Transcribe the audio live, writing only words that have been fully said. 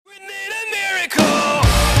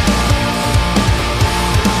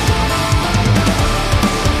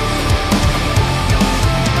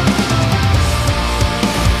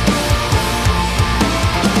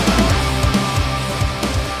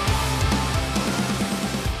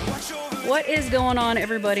What is going on,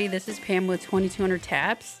 everybody? This is Pam with 2200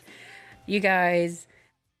 Taps. You guys,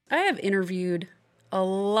 I have interviewed a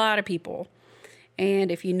lot of people. And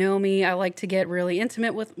if you know me, I like to get really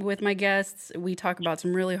intimate with my guests. We talk about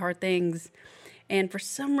some really hard things. And for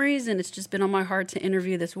some reason, it's just been on my heart to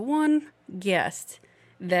interview this one guest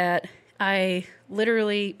that I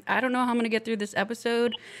don't know how I'm going to get through this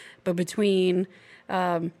episode, but between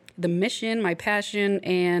the mission, my passion,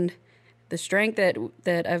 and the strength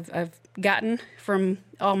that I've gotten from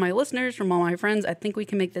all my listeners, from all my friends, I think we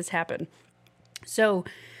can make this happen. So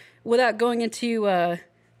without going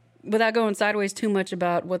sideways too much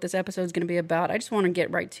about what this episode is going to be about, I just want to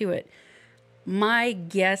get right to it. My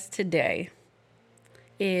guest today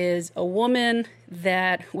is a woman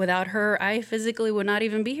that without her, I physically would not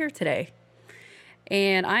even be here today.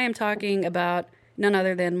 And I am talking about none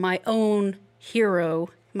other than my own hero,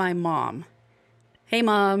 my mom. Hey,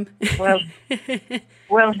 Mom. Well,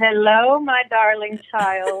 hello, my darling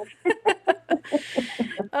child.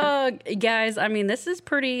 Guys, I mean, this is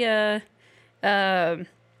pretty, a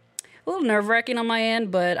little nerve-wracking on my end,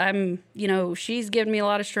 but she's given me a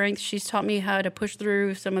lot of strength. She's taught me how to push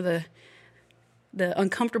through some of the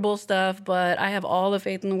uncomfortable stuff, but I have all the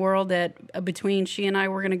faith in the world that between she and I,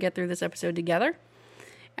 we're going to get through this episode together.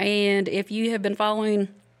 And if you have been following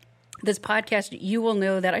this podcast, you will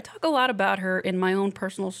know that I talk a lot about her in my own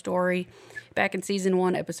personal story back in season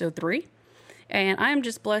 1, episode 3. And I am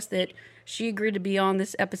just blessed that she agreed to be on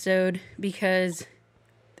this episode because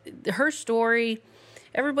her story,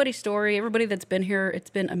 everybody's story, everybody that's been here, it's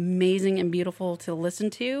been amazing and beautiful to listen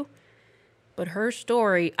to. But her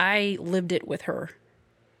story, I lived it with her.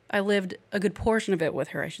 I lived a good portion of it with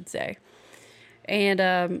her, I should say.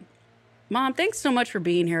 And Mom, thanks so much for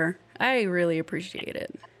being here. I really appreciate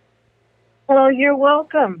it. Well, you're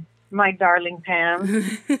welcome, my darling Pam.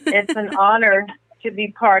 It's an honor to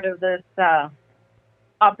be part of this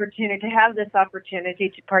opportunity, to have this opportunity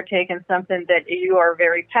to partake in something that you are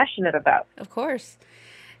very passionate about. Of course.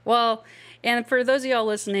 Well, and for those of y'all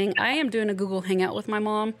listening, I am doing a Google Hangout with my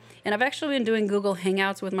mom, and I've actually been doing Google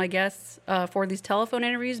Hangouts with my guests for these telephone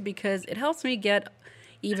interviews because it helps me get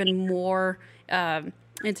even more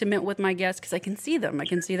intimate with my guests because I can see them. I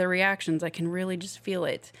can see their reactions. I can really just feel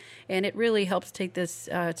it. And it really helps take this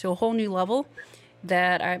to a whole new level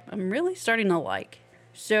that I'm really starting to like.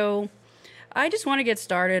 So I just want to get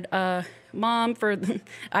started. Mom,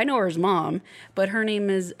 I know her as Mom, but her name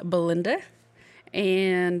is Belinda.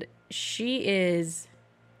 And she is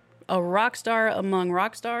a rock star among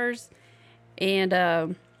rock stars.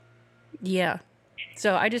 And yeah.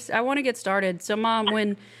 So I want to get started. So Mom,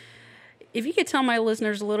 if you could tell my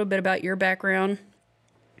listeners a little bit about your background,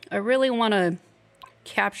 I really want to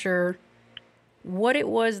capture what it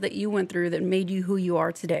was that you went through that made you who you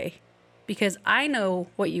are today. Because I know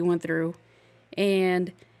what you went through.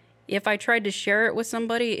 And if I tried to share it with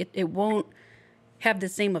somebody, it won't have the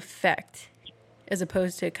same effect as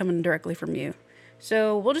opposed to coming directly from you.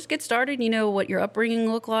 So we'll just get started. You know what your upbringing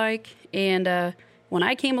looked like. And when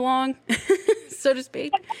I came along, so to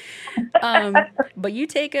speak. But you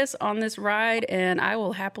take us on this ride, and I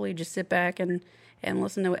will happily just sit back and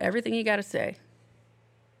listen to everything you got to say.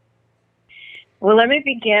 Well, let me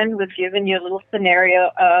begin with giving you a little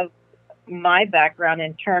scenario of my background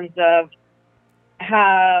in terms of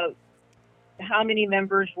how many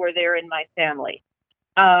members were there in my family.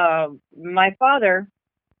 My father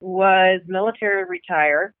was military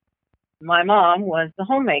retired. My mom was the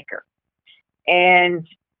homemaker. And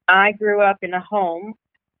I grew up in a home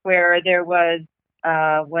where there was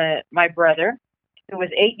my brother, who was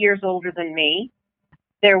 8 years older than me.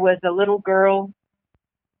 There was a little girl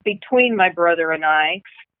between my brother and I,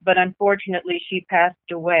 but unfortunately she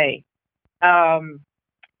passed away.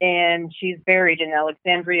 And she's buried in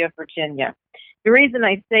Alexandria, Virginia. The reason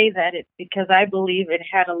I say that is because I believe it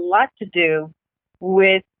had a lot to do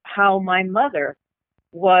with how my mother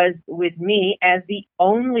was with me as the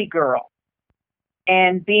only girl.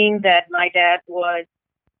 And being that my dad was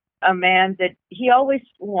a man that he always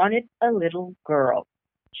wanted a little girl.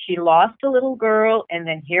 She lost a little girl, and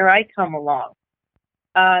then here I come along.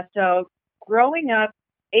 So growing up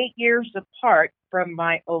 8 years apart from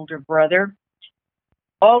my older brother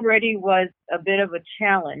already was a bit of a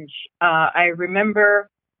challenge. I remember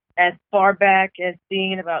as far back as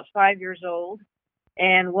being about 5 years old,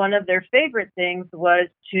 and one of their favorite things was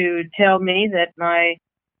to tell me that my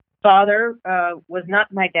father was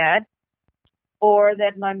not my dad, or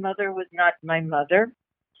that my mother was not my mother,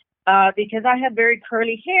 because I had very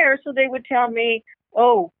curly hair, so they would tell me,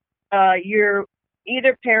 your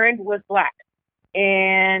either parent was black.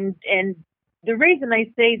 And the reason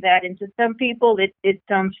I say that, and to some people it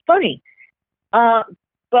sounds funny, Uh,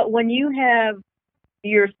 but when you have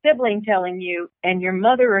your sibling telling you and your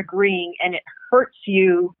mother agreeing, and it hurts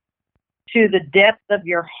you to the depth of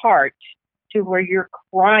your heart, to where you're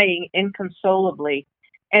crying inconsolably,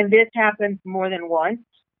 and this happens more than once.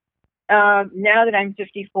 Now that I'm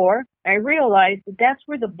 54, I realize that that's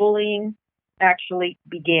where the bullying actually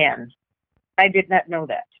began. I did not know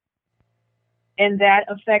that. And that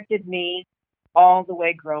affected me all the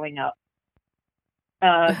way growing up.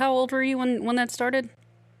 Uh, How old were you when that started?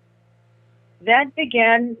 that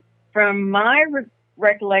began, from my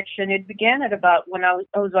recollection, it began at about when I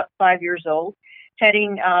was about 5 years old,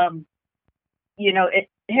 heading,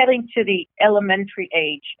 heading to the elementary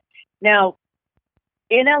age. Now,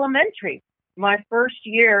 in elementary, my first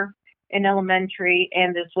year in elementary,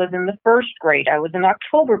 and this was in the first grade. I was an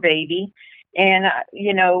October baby, and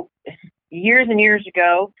years and years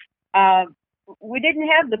ago, uh, we didn't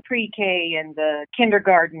have the pre-K and the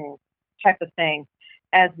kindergarten type of thing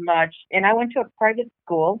as much. And I went to a private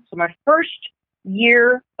school, so my first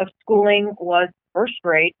year of schooling was first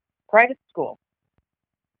grade, private school.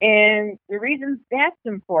 And the reason that's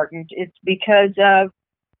important is because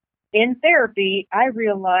in therapy, I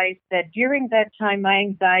realized that during that time my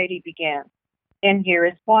anxiety began. And here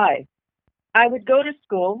is why. I would go to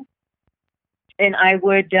school and I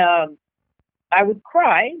would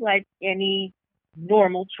cry like any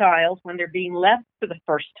normal child when they're being left for the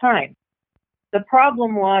first time. The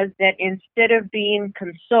problem was that instead of being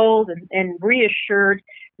consoled and reassured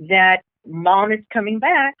that mom is coming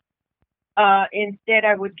back, instead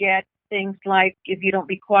I would get things like, if you don't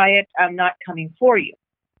be quiet, I'm not coming for you.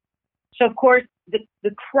 So, of course,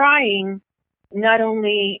 the crying not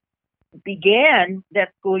only began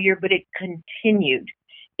that school year, but it continued.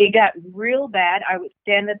 It got real bad. I would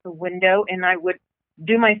stand at the window and I would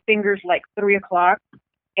do my fingers like 3 o'clock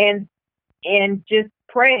and just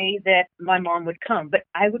pray that my mom would come. But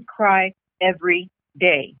I would cry every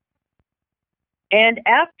day. And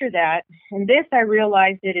after that, and this I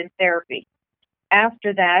realized it in therapy,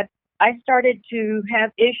 after that, I started to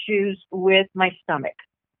have issues with my stomach.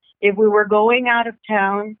 If we were going out of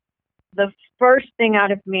town, the first thing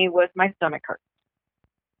out of me was my stomach hurt.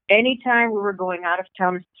 Anytime we were going out of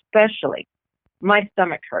town, especially, my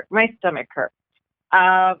stomach hurt. My stomach hurt.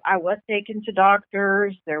 I was taken to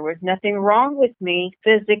doctors. There was nothing wrong with me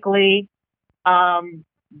physically.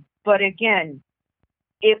 But again,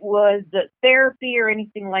 it was the therapy or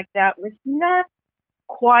anything like that was not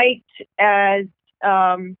quite as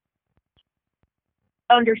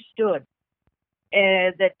understood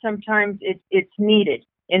that sometimes it's needed.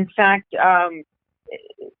 In fact,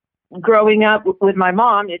 growing up with my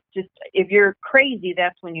mom, it's just, if you're crazy,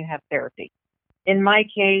 that's when you have therapy. In my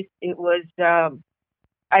case, it was,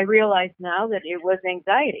 I realize now that it was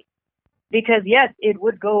anxiety, because yes, it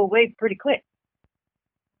would go away pretty quick.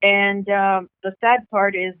 And the sad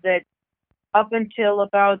part is that up until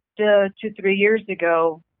about 2, 3 years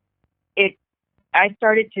ago, I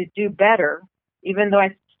started to do better, even though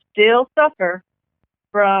I still suffer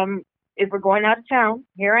from, if we're going out of town,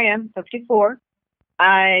 here I am, 54,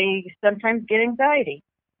 I sometimes get anxiety.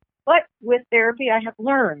 But with therapy, I have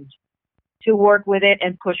learned to work with it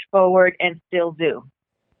and push forward, and still do.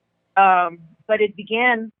 But it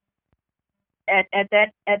began at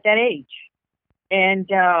that age.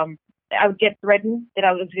 And I would get threatened that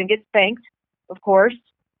I was going to get spanked, of course,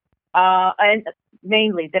 and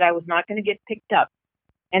mainly that I was not going to get picked up.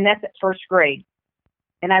 And that's at first grade.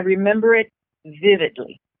 And I remember it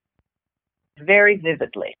vividly, very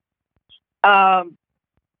vividly.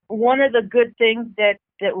 One of the good things that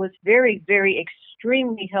was very, very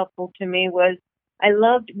extremely helpful to me was I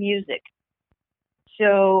loved music.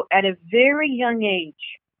 So at a very young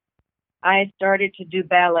age, I started to do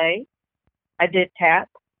ballet. I did tap.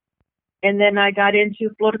 And then I got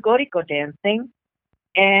into folklorico dancing,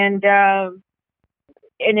 and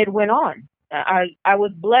it went on. I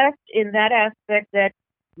was blessed in that aspect that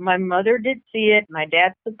my mother did see it, my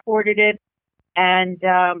dad supported it, and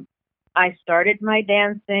I started my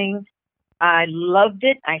dancing. I loved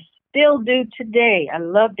it. I still do today. I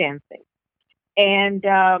love dancing. And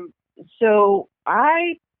so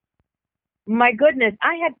my goodness,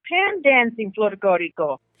 I had pan dancing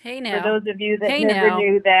folklorico. Hey now. For those of you that Hey never now.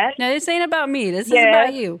 knew that. No, this ain't about me. This is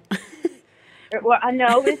about you. Well, I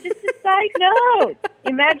know. It's just a side note.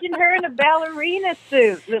 Imagine her in a ballerina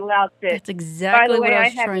suit, little outfit. That's exactly what I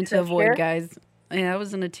was trying to avoid, picture. guys. Yeah, I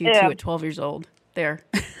was in a tutu at 12 years old. There.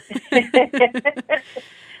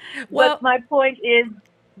 Well, but my point is,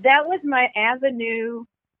 that was my avenue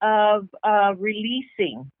of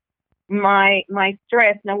releasing my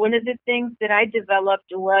stress. Now, one of the things that I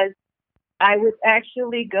developed was I would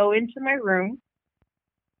actually go into my room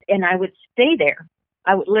and I would stay there.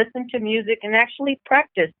 I would listen to music and actually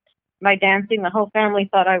practice my dancing. The whole family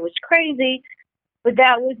thought I was crazy, but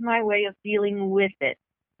that was my way of dealing with it.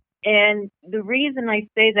 And the reason I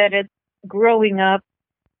say that is growing up,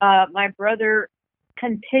 my brother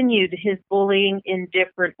continued his bullying in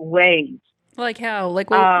different ways. Like how?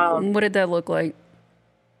 Like Um, what did that look like?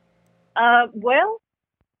 well,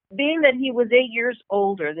 being that he was 8 years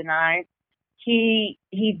older than I, he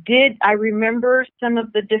did. I remember some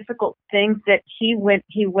of the difficult things that he went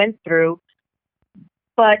through,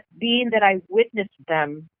 but being that I witnessed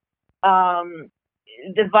them, um,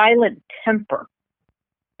 the violent temper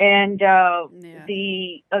and Yeah.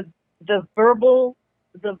 the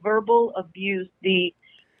verbal abuse, the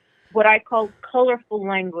what I call colorful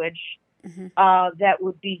language Hmm. that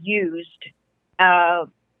would be used. Uh,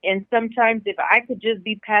 and sometimes, if I could just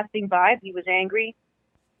be passing by, if he was angry,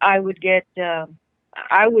 I would get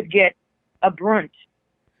I would get a brunt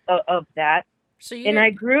of that. So And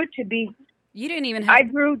you didn't even I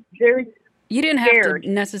have grew very you didn't have to scared.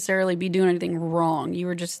 necessarily be doing anything wrong. You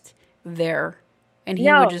were just there, and he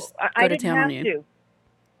would No, just I go to didn't town on have you. to.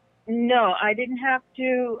 No, I didn't have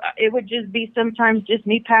to. It would just be sometimes just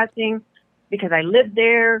me passing because I lived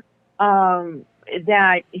there.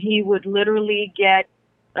 That he would literally get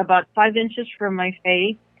about 5 inches from my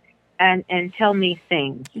face and tell me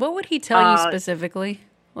things. What would he tell you Uh, specifically?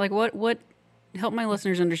 Like what help my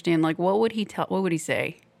listeners understand, like what would he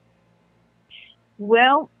say?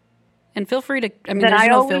 well, And feel free to I mean that there's I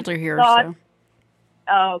no always filter here, thought. so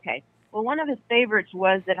Oh, okay. Well, one of his favorites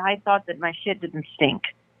was that I thought that my shit didn't stink.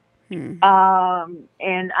 hmm.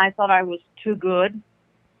 And I thought I was too good.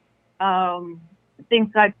 Um, things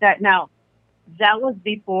like that. Now, that was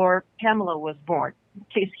before Pamela was born.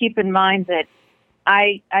 Please keep in mind that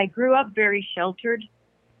I grew up very sheltered.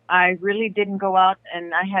 I really didn't go out,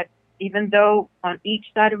 and I had, even though on each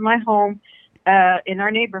side of my home, in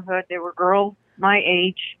our neighborhood, there were girls my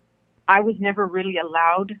age. I was never really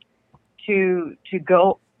allowed to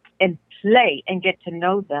go and play and get to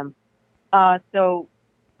know them. So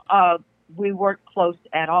uh, we weren't close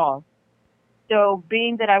at all. So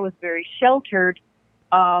being that I was very sheltered,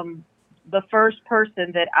 um, the first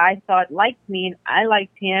person that I thought liked me and I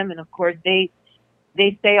liked him, and of course they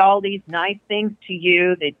say all these nice things to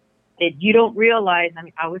you that you don't realize. I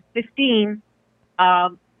mean, I was 15,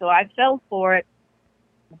 so I fell for it.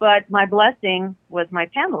 But my blessing was my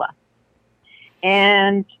Pamela,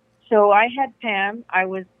 and so I had Pam. I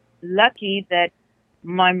was lucky that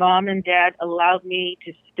my mom and dad allowed me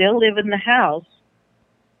to still live in the house.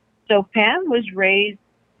 So Pam was raised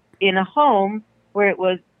in a home where it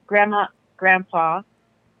was grandma, grandpa,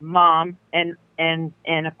 mom, and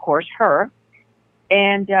of course her,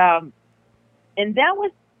 and and that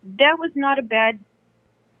was not a bad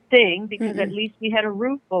thing because at Mm-mm. least we had a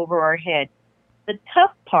roof over our head. The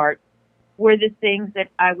tough part were the things that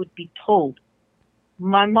I would be told.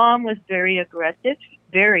 My mom was very aggressive,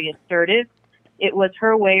 very assertive. It was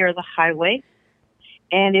her way or the highway.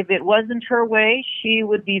 And if it wasn't her way, she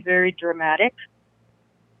would be very dramatic.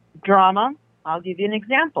 Drama. I'll give you an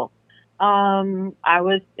example. And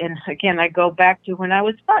again, I go back to when I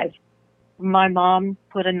was 5. My mom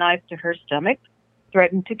put a knife to her stomach,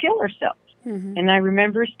 threatened to kill herself. Hmm. And I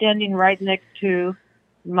remember standing right next to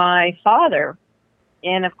my father.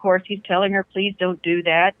 And of course, he's telling her, please don't do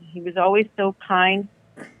that. He was always so kind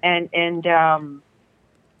and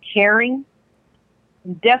caring.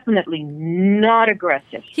 Definitely not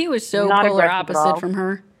aggressive. He was so Not polar aggressive at opposite all. from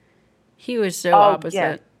her. He was so Oh, yes.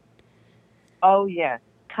 opposite. Oh, yes.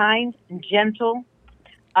 Kind and gentle.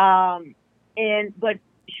 But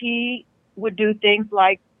she would do things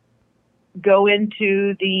like go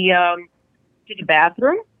into the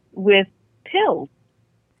bathroom with pills.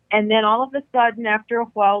 And then all of a sudden, after a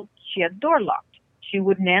while, she had the door locked. She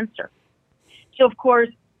wouldn't answer. So, of course,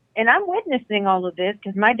 and I'm witnessing all of this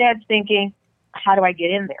because my dad's thinking, how do I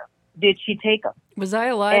get in there? Did she take them? Was I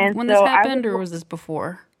alive And when this so happened, or was this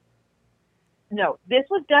before? no, this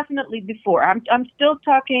was definitely before. I'm still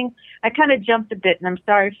talking. I kind of jumped a bit, and I'm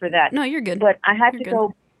sorry for that. No, you're good. But I had You're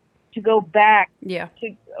to good. go back Yeah.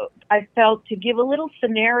 to. I felt to give a little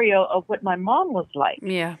scenario of what my mom was like,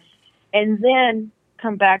 Yeah. and then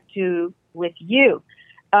come back to with you.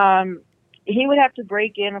 Um, he would have to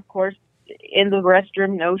break in, of course, in the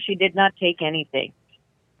restroom. No, she did not take anything.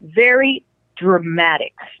 Very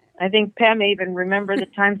dramatic. I think Pam may even remember the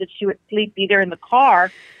times that she would sleep either in the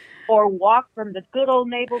car or walk from the good old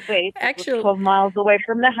Naval Base, which was Actually, 12 miles away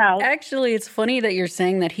from the house. Actually, it's funny that you're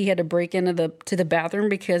saying that he had to break into the bathroom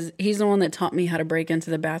because he's the one that taught me how to break into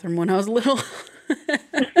the bathroom when I was little.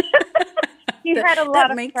 had a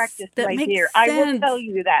lot of practice, my dear. I will tell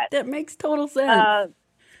you that. That makes total sense.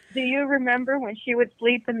 Do you remember when she would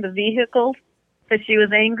sleep in the vehicle because she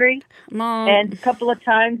was angry? Mom. And a couple of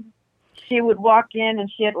times she would walk in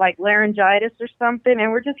and she had like laryngitis or something,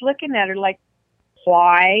 and we're just looking at her like,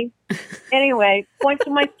 why? Anyway, point to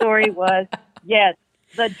my story was, yes,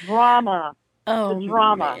 the drama. The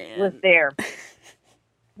drama was there.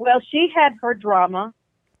 Well, she had her drama.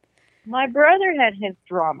 My brother had his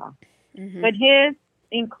drama, but his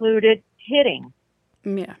included hitting.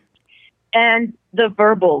 Yeah. And the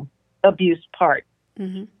verbal abuse part.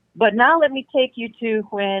 But now let me take you to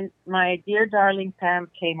when my dear darling Pam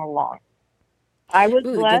came along. I was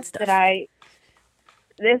blessed that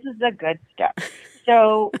this is the good stuff.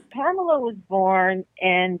 So Pamela was born,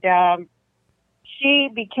 and she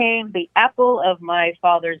became the apple of my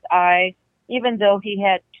father's eye, even though he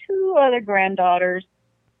had 2 other granddaughters.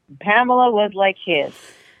 Pamela was like his.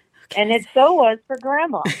 And it so was for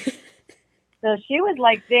Grandma. So she was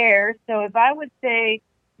like there. So if I would say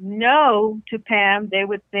no to Pam, they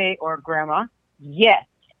would say, or Grandma, yes.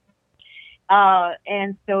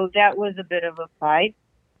 And so that was a bit of a fight.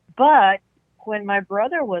 But when my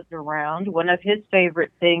brother was around, one of his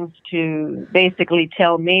favorite things to basically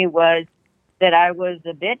tell me was that I was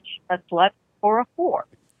a bitch, a slut, or a whore.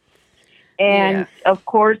 And of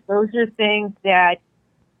course, those are things that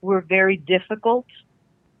were very difficult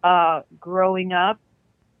growing up.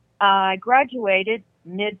 I graduated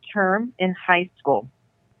midterm in high school.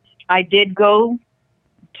 I did go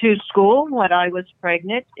to school when I was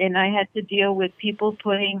pregnant, and I had to deal with people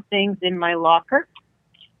putting things in my locker,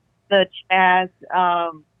 such as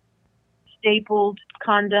stapled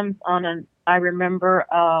condoms on I remember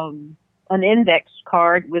an index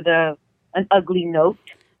card with an ugly note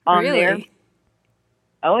on there.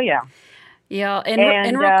 Oh, yeah. Yeah,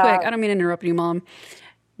 and real quick, I don't mean to interrupt you, Mom.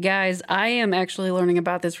 Guys, I am actually learning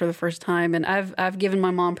about this for the first time, and I've given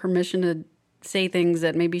my mom permission to say things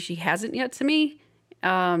that maybe she hasn't yet to me,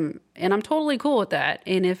 and I'm totally cool with that.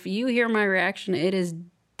 And if you hear my reaction, it is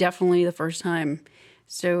definitely the first time.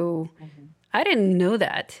 So I didn't know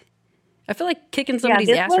that. I feel like kicking somebody's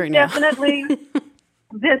ass right now.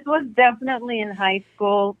 This was definitely in high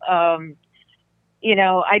school. You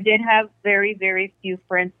know, I did have very, very few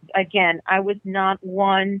friends. Again, I was not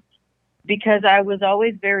one because I was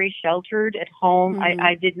always very sheltered at home.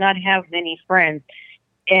 I did not have many friends.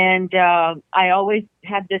 And I always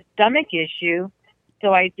had this stomach issue,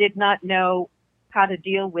 so I did not know how to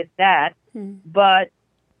deal with that. But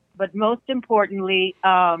most importantly,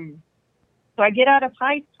 so I get out of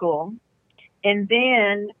high school, and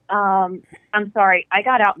then, I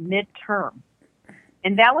got out midterm.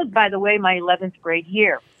 And that was, by the way, my 11th grade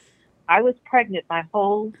year. I was pregnant my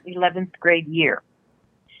whole 11th grade year.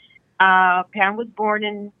 Pam was born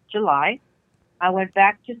in July. I went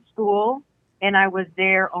back to school, and I was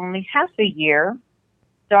there only half a year.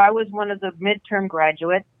 So I was one of the midterm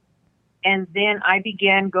graduates. And then I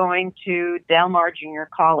began going to Del Mar Junior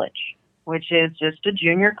College, which is just a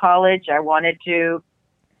junior college. I wanted to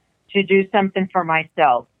do something for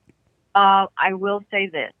myself. I will say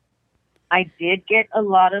this. I did get a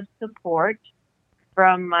lot of support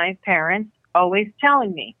from my parents, always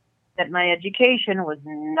telling me that my education was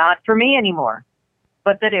not for me anymore,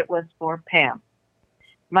 but that it was for Pam.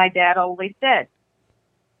 My dad always said,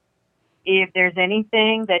 if there's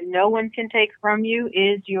anything that no one can take from you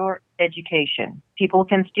is your education. People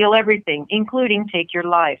can steal everything, including take your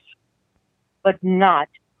life, but not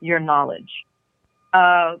your knowledge.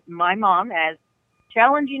 My mom, as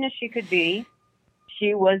challenging as she could be,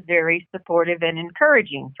 she was very supportive and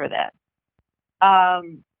encouraging for that.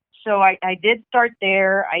 So I did start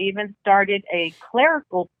there. I even started a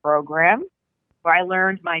clerical program where I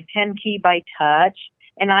learned my 10 key by touch.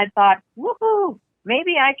 And I thought, woohoo,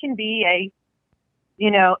 maybe I can be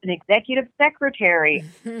an executive secretary.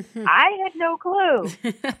 I had no clue.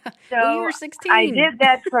 So well, you were 16. I did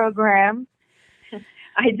that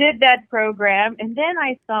program. And then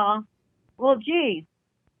I saw, well, geez,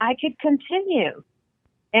 I could continue.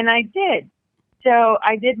 And I did. So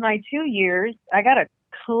I did my 2 years. I got a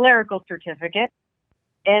clerical certificate.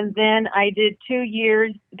 And then I did 2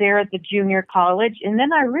 years there at the junior college. And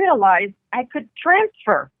then I realized I could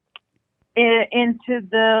transfer into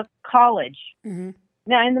the college.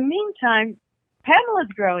 Now, in the meantime, Pamela's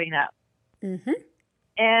growing up.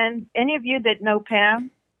 And any of you that know Pam,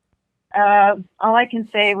 all I can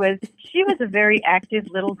say was she was a very active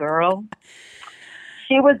little girl.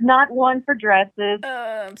 She was not one for dresses.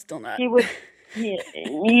 I'm still not. She would,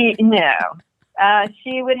 no.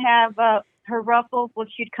 She would have her ruffles. Well,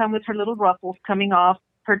 she'd come with her little ruffles coming off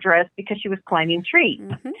her dress because she was climbing trees.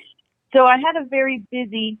 So I had a very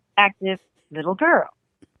busy, active little girl.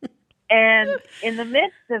 And in the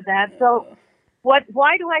midst of that,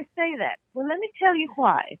 why do I say that? Well, let me tell you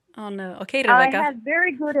why. Oh no. Okay, I Rebecca. had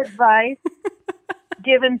very good advice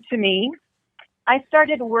given to me. I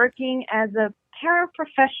started working as a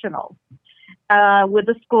paraprofessional with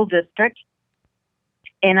the school district,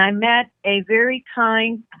 and I met a very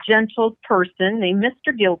kind, gentle person named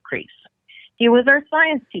Mr. Gilcrease. He was our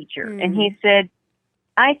science teacher, and he said,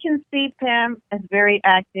 I can see Pam as very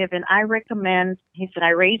active, and I recommend, he said, I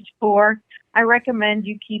raised 4. I recommend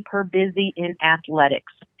you keep her busy in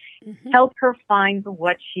athletics. Help her find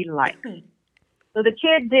what she likes. So the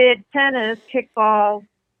kid did tennis, kickball,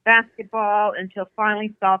 basketball, until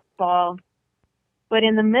finally softball. But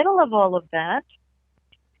in the middle of all of that,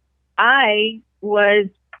 I was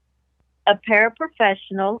a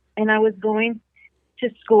paraprofessional, and I was going to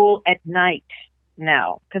school at night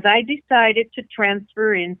now because I decided to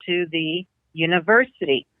transfer into the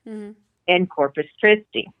university in Corpus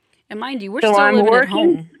Christi. And mind you, we're still living at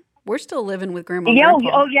home. We're still living with Grandma and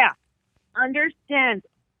Grandpa. Oh, yeah. Understand.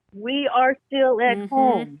 We are still at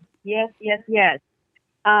home. Yes.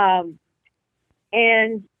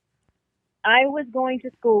 And I was going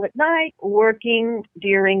to school at night, working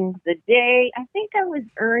during the day. I think I was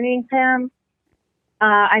earning, Pam.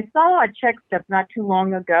 I saw a check stub not too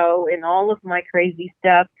long ago in all of my crazy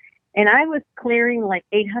stuff, and I was clearing like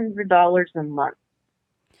 $800 a month.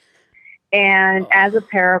 And as a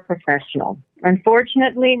paraprofessional,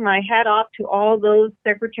 unfortunately, my hat off to all those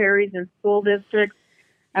secretaries in school districts.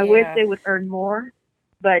 I wish they would earn more,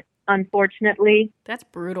 but unfortunately, that's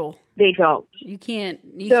brutal. They don't. You can't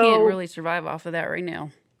really survive off of that right now.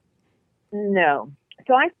 No.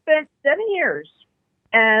 So I spent 7 years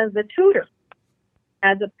as a tutor.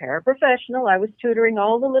 As a paraprofessional, I was tutoring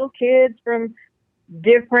all the little kids from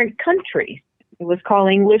different countries. It was called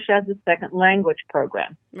English as a Second Language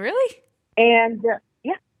program. Really? And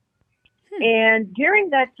and during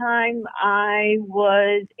that time, I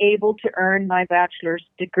was able to earn my bachelor's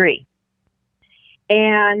degree.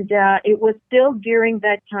 And it was still during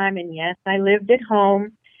that time, and yes, I lived at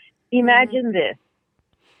home. Imagine this,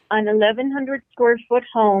 an 1,100 square foot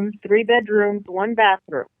home, 3 bedrooms, 1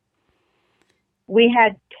 bathroom. We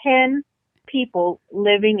had 10 people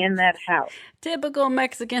living in that house. Typical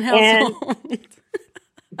Mexican household.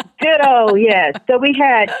 Good old, yes. So we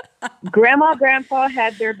had Grandma, Grandpa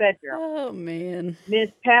had their bedroom. Oh, man. Miss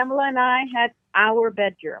Pamela and I had our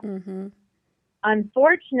bedroom.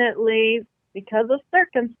 Unfortunately, because of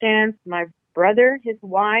circumstance, my brother, his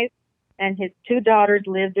wife, and his 2 daughters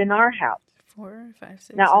lived in our house. 4, 5,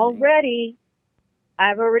 6. Now,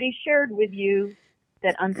 I've already shared with you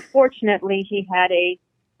that unfortunately he had a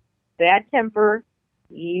bad temper.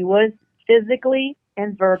 He was physically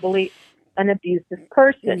and verbally an abusive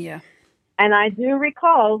person. Yeah. And I do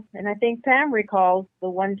recall, and I think Pam recalls, the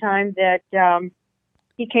one time that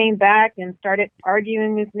he came back and started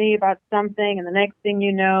arguing with me about something, and the next thing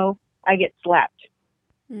you know, I get slapped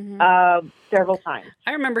several times.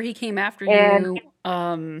 I remember he came after you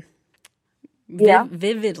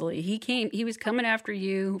vividly. He was coming after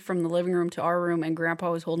you from the living room to our room, and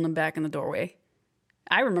Grandpa was holding him back in the doorway.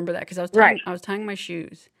 I remember that because I was tying my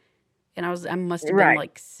shoes, and I must have been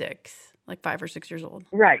like 5 or 6 years old.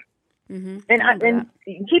 Right. And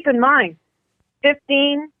keep in mind,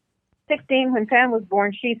 15, 16, when Pam was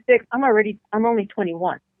born, she's 6. I'm only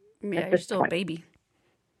 21. Yeah, you're still a baby.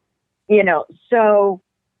 You know, so,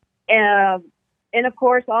 and of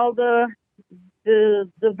course, all the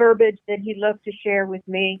verbiage that he loved to share with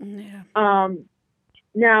me. Yeah.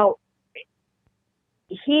 Now,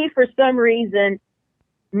 he, for some reason,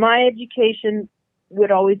 my education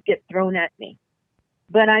would always get thrown at me.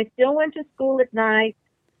 But I still went to school at night,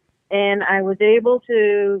 and I was able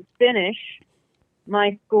to finish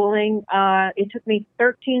my schooling. It took me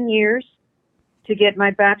 13 years to get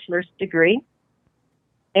my bachelor's degree.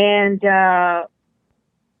 And I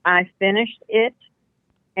finished it,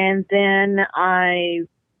 and then I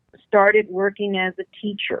started working as a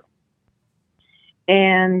teacher.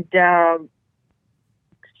 And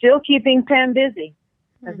still keeping Pam busy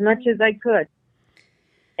as much as I could.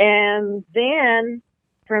 And then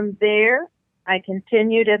from there, I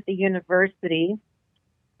continued at the university,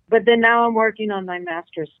 but then now I'm working on my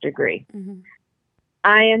master's degree.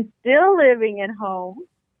 I am still living at home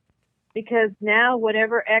because now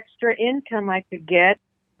whatever extra income I could get,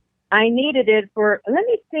 I needed it for, let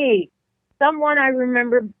me see, someone I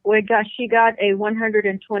remember, she got a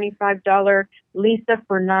 $125 Lisa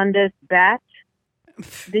Fernandez bat.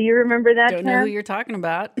 Do you remember that? Don't know who you're talking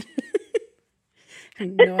about.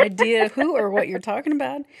 No idea who or what you're talking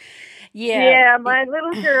about. Yeah. Yeah, my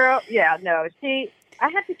little girl. Yeah, no, I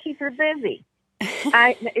had to keep her busy. In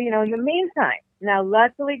the meantime, now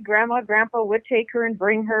luckily, Grandpa would take her and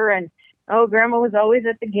bring her, and oh, Grandma was always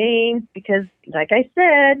at the games because, like I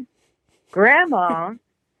said, Grandma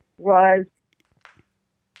was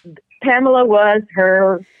Pamela was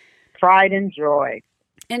her pride and joy.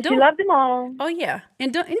 And She don't loved them all. Oh yeah,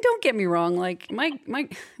 and don't get me wrong. Like my,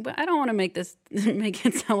 but I don't want to make this make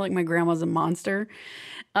it sound like my grandma's a monster.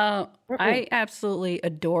 Mm-mm. I absolutely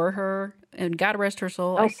adore her, and God rest her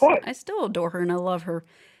soul. Of course. I still adore her and I love her.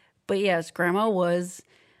 But yes, grandma was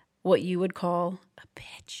what you would call a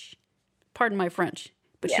bitch. Pardon my French,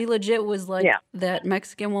 but Yeah. she legit was like Yeah. that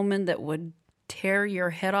Mexican woman that would tear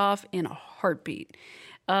your head off in a heartbeat.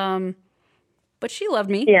 Um, but she loved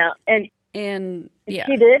me, Yeah. and And yeah,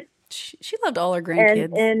 she did. she loved all her And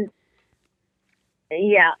grandkids. and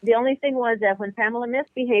yeah, the only thing was that when Pamela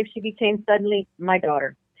misbehaved, she became suddenly my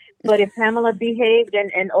daughter. But if Pamela behaved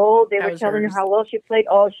and they I were was telling her hers. how well she played,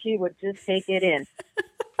 she would just take it in.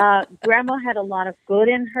 Grandma had a lot of good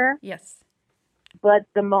in her, Yes. but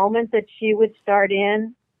the moment that she would start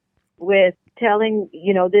in with telling,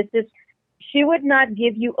 she would not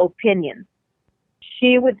give you opinions.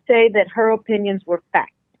 She would say that her opinions were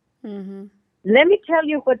facts. Mm-hmm. Let me tell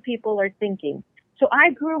you what people are thinking. So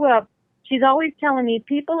I grew up, she's always telling me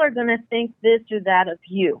people are going to think this or that of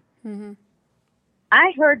you. Mm-hmm.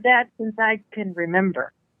 I heard that since I can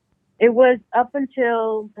remember. It was up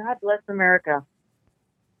until, God bless America.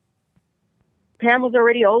 Pam was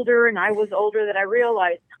already older and I was older that I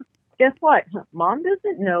realized, guess what? Mom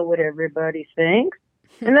doesn't know what everybody thinks.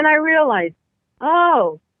 And then I realized,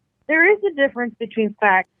 oh, there is a difference between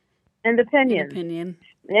facts and An opinions. opinion.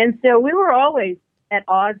 And so we were always at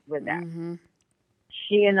odds with that, Mm-hmm.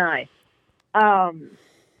 she and I.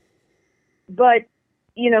 But,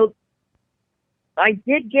 you know, I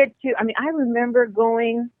did I remember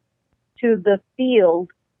going to the field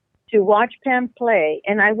to watch Pam play,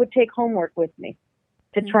 and I would take homework with me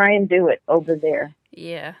to try and do it over there.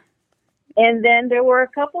 Yeah. And then there were a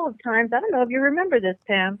couple of times, I don't know if you remember this,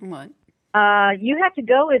 Pam, What? you had to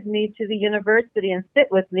go with me to the university and sit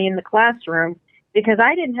with me in the classroom because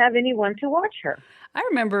I didn't have anyone to watch her. I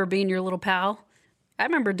remember being your little pal. I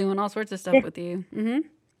remember doing all sorts of stuff with you. Mm-hmm.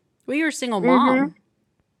 Well, you were a single Mm-hmm. mom,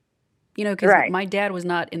 because Right. my dad was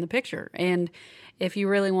not in the picture. And if you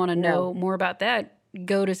really want to No. know more about that,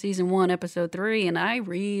 go to season 1, episode 3, and I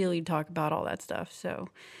really talk about all that stuff. So,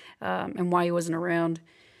 and why he wasn't around.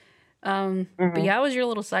 But Mm-hmm. yeah, I was your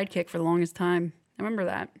little sidekick for the longest time. I remember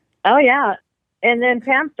that. Oh, yeah. And then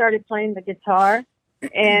Pam started playing the guitar,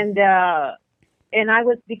 and I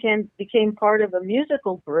became part of a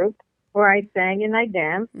musical group where I sang and I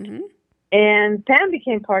danced. Mm-hmm. And Pam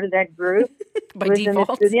became part of that group. By Was in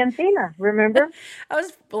default. Estudiantina, remember? I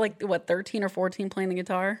was like, what, 13 or 14 playing the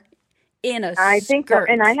guitar? In a I think so. skirt.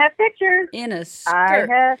 And I have pictures. In a I skirt.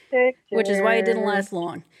 have pictures. Which is why it didn't last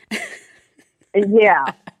long. Yeah.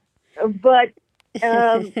 But,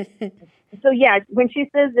 so yeah, when she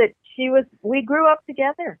says that we grew up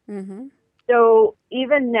together. Mm-hmm. So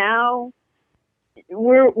even now,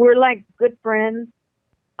 we're like good friends.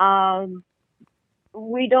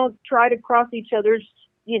 We don't try to cross each other's,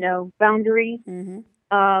 boundaries. Mm-hmm.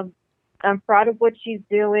 I'm proud of what she's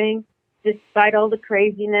doing, despite all the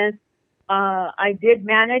craziness. I did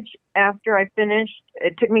manage after I finished.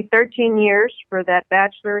 It took me 13 years for that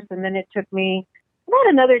bachelor's, and then it took me about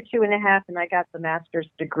another 2.5, and I got the master's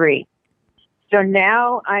degree. So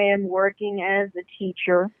now I am working as a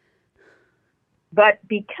teacher. But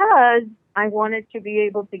because I wanted to be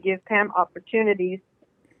able to give Pam opportunities,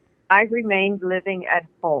 I remained living at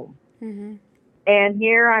home. Mm-hmm. And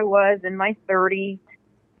here I was in my 30s,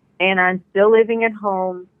 and I'm still living at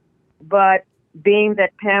home. But being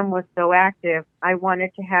that Pam was so active, I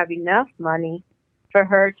wanted to have enough money for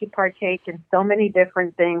her to partake in so many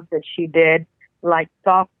different things that she did, like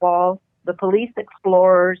softball, the Police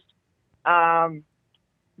Explorers.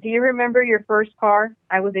 Do you remember your first car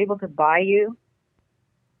I was able to buy you?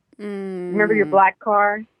 Remember your black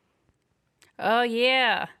car? Oh,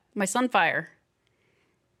 yeah. My Sunfire.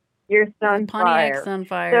 Your Pontiac Sunfire.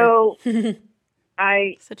 Sunfire. So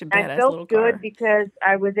I Such a badass felt little good car. because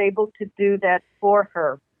I was able to do that for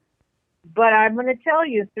her. But I'm going to tell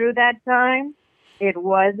you, through that time, it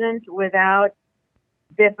wasn't without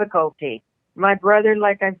difficulty. My brother,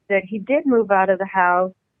 like I said, he did move out of the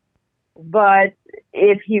house, but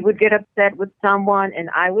if he would get upset with someone and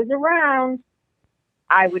I was around,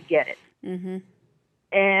 I would get it. Mm-hmm.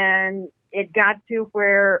 And it got to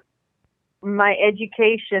where my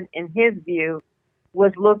education, in his view,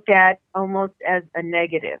 was looked at almost as a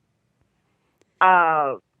negative.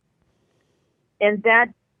 and that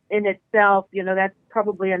in itself, that's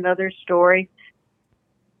probably another story.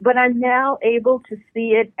 But I'm now able to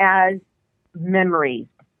see it as memories.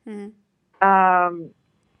 Um,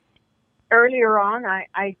 Earlier on,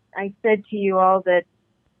 I said to you all that,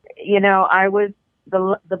 I was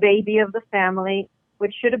the baby of the family,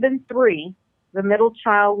 which should have been three. The middle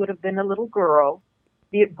child would have been a little girl,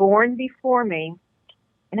 born before me.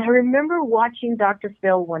 And I remember watching Dr.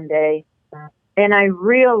 Phil one day, and I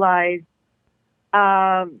realized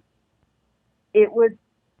it was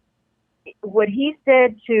what he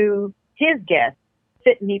said to his guests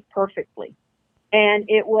fit me perfectly. And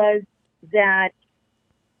it was that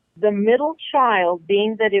the middle child,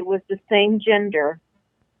 being that it was the same gender,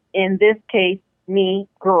 in this case, me,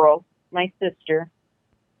 girl, my sister,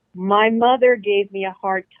 my mother gave me a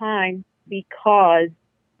hard time because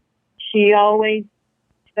she always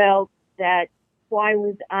felt that why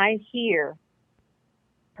was I here,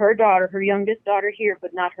 her daughter, her youngest daughter here,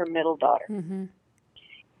 but not her middle daughter.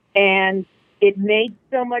 And it made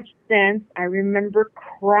so much sense. I remember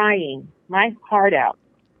crying my heart out.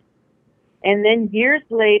 And then years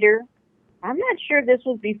later, I'm not sure this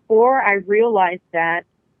was before I realized that,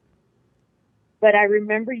 but I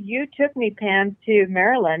remember you took me, Pam, to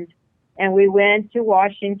Maryland, and we went to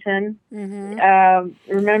Washington,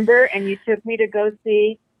 remember? And you took me to go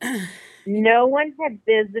see. No one had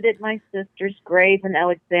visited my sister's grave in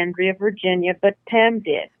Alexandria, Virginia, but Pam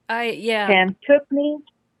did. Pam took me.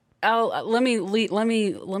 Let me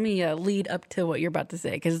lead up to what you're about to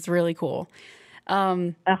say, because it's really cool.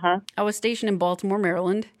 I was stationed in Baltimore,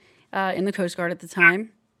 Maryland, in the Coast Guard at the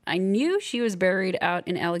time. I knew she was buried out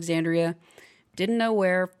in Alexandria. Didn't know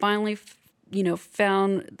where. Finally,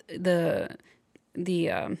 found the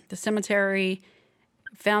cemetery.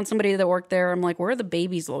 Found somebody that worked there. I'm like, where are the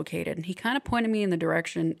babies located? And he kind of pointed me in the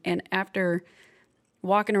direction. And after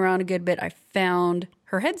walking around a good bit, I found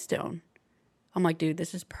her headstone. I'm like, dude,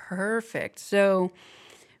 this is perfect. So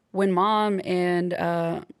when Mom and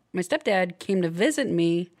my stepdad came to visit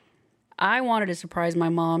me, I wanted to surprise my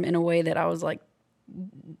mom in a way that I was like,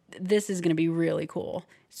 this is going to be really cool.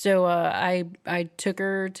 So I took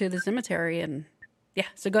her to the cemetery, and yeah.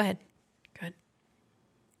 So go ahead.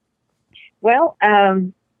 Well,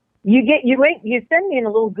 you send me in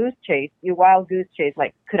a little goose chase, you wild goose chase.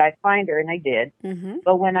 Like, could I find her? And I did.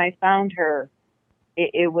 But when I found her,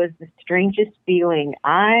 it was the strangest feeling.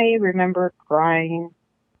 I remember crying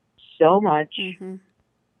so much.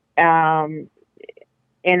 And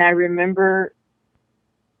I remember,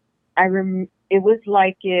 it was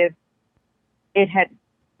like if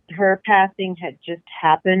her passing had just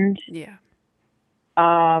happened. Yeah.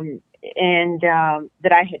 And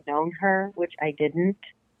that I had known her, which I didn't.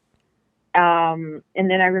 And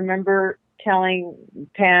then I remember telling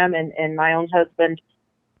Pam and my own husband,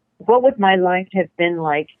 what would my life have been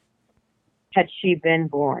like had she been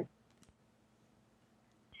born?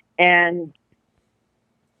 And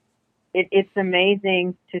it's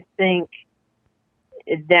amazing to think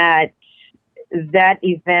that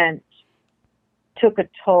event took a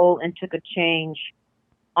toll and took a change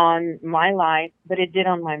on my life, but it did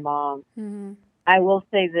on my mom. I will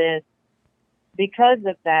say this, because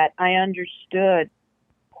of that, I understood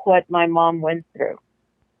what my mom went through.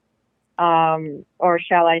 Or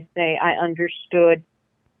shall I say, I understood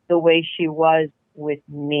the way she was with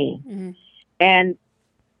me. And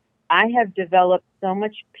I have developed so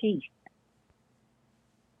much peace.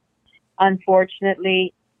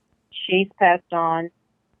 Unfortunately, she's passed on.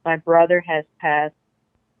 My brother has passed.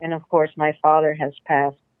 And of course, my father has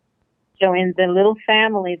passed. So in the little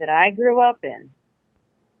family that I grew up in,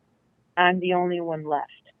 I'm the only one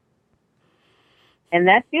left. And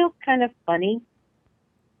that feels kind of funny.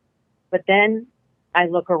 But then I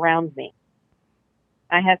look around me.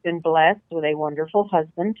 I have been blessed with a wonderful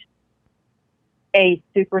husband, a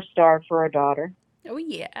superstar for a daughter. Oh,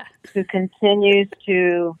 yeah. Who continues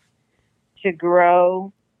to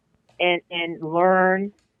grow and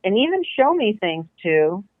learn and even show me things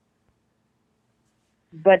too.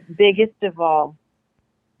 But biggest of all,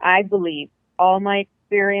 I believe all my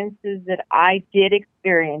experiences that I did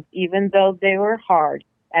experience, even though they were hard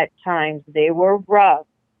at times, they were rough,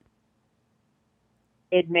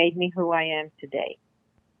 it made me who I am today.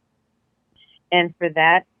 And for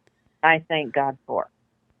that, I thank God for.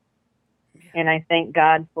 And I thank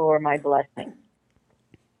God for my blessing.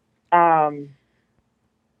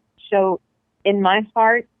 So in my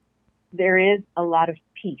heart, there is a lot of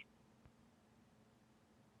peace.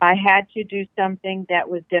 I had to do something that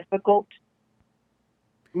was difficult.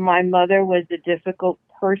 My mother was a difficult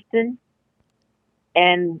person,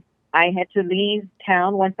 and I had to leave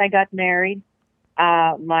town once I got married.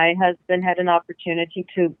 My husband had an opportunity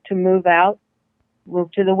to move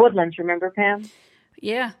to the Woodlands. Remember, Pam?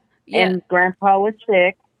 Yeah. Yeah. And Grandpa was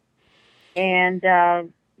sick, and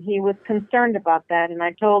he was concerned about that. And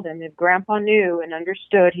I told him if Grandpa knew and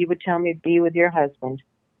understood, he would tell me, "Be with your husband."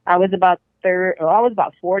 I was about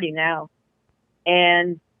 40 now,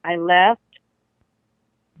 and I left.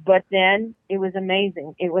 But then it was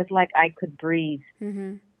amazing. It was like I could breathe.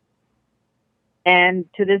 Mm-hmm. And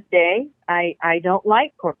to this day, I don't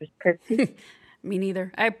like Corpus Christi. Me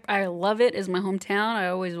neither. I love it as my hometown. I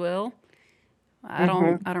always will. I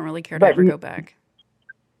don't really care to But ever go back.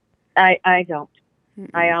 I don't.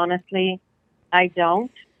 I Mm-mm. honestly, I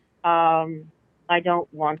don't. I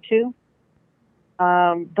don't want to.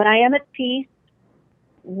 But I am at peace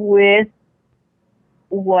with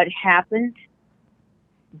what happened,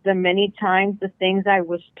 the many times, the things I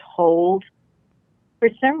was told. For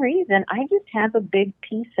some reason, I just have a big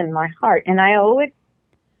peace in my heart. And I owe it,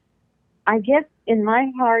 I guess, in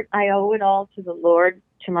my heart, I owe it all to the Lord,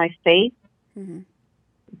 to my faith, Mm-hmm.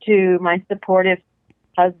 to my supportive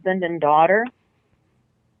husband and daughter,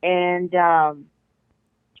 and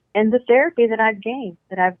and the therapy that I've gained,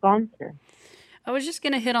 that I've gone through. I was just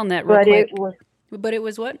gonna hit on that real But it quick. was, But it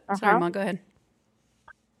was what? Sorry, uh-huh, Mom. Go ahead.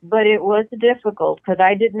 but it was difficult because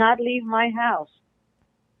I did not leave my house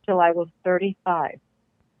till I was 35.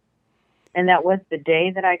 And that was the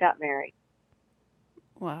day that I got married.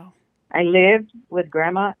 Wow. I lived with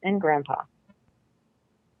Grandma and Grandpa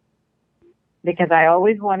because I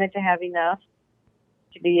always wanted to have enough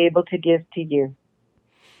to be able to give to you.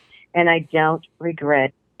 And I don't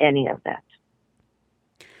regret any of that.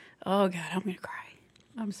 Oh God, I'm gonna cry.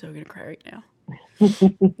 I'm so gonna cry right now.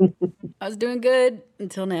 I was doing good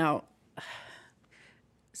until now. I'm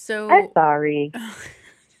So, sorry.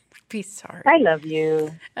 be sorry. I love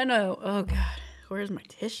you. I know. Oh God, where's my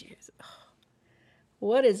tissues?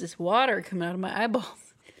 What is this water coming out of my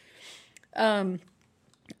eyeballs? Um,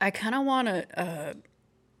 I kind of want to.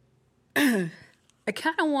 I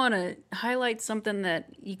kind of want to highlight something that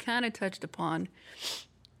you kind of touched upon,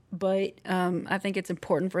 but I think it's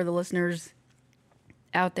important for the listeners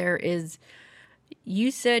out there. Is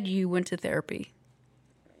you said you went to therapy.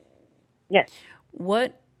 Yes.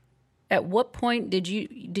 What At what point did you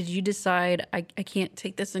decide I can't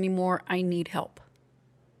take this anymore? I need help.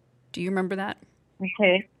 Do you remember that?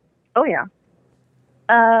 Okay. Oh, yeah.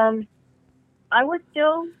 Um, I was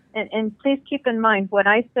still, and please keep in mind what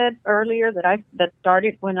I said earlier that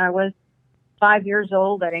started when I was 5 years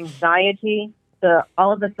old, that anxiety,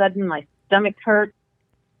 all of a sudden my stomach hurt,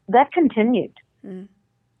 that continued. Mm.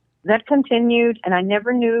 That continued, and I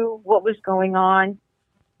never knew what was going on.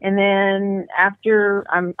 And then after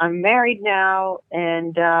I'm married now,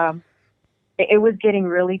 and it was getting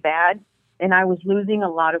really bad, and I was losing a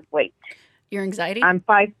lot of weight. Your anxiety? I'm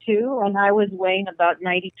 5'2", and I was weighing about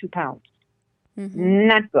 92 pounds. Mm-hmm.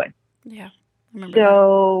 Not good. Yeah, I remember that.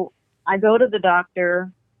 So I go to the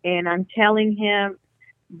doctor, and I'm telling him,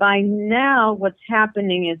 by now what's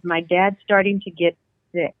happening is my dad's starting to get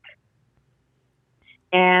sick.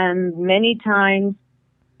 And many times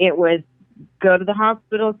it was go to the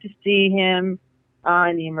hospital to see him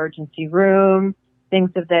in the emergency room,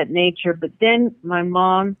 things of that nature. But then my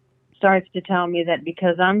mom starts to tell me that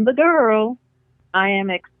because I'm the girl, I am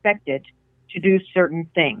expected to do certain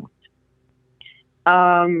things.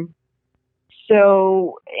 Um,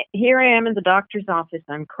 so here I am in the doctor's office.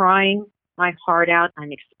 I'm crying my heart out.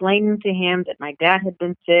 I'm explaining to him that my dad had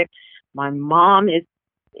been sick. My mom is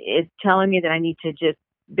telling me that I need to just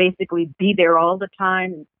basically be there all the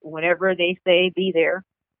time. Whenever they say, be there.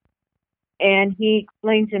 And he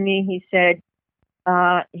explained to me, he said,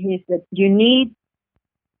 you need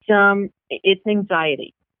it's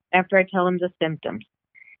anxiety, after I tell him the symptoms.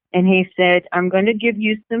 And he said, I'm going to give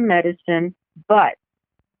you some medicine, but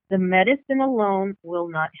the medicine alone will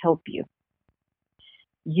not help you.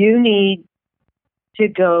 You need to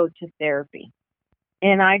go to therapy.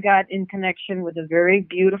 And I got in connection with it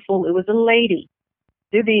was a lady,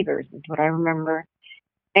 Sue Beavers is what I remember.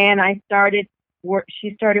 And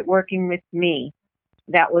she started working with me.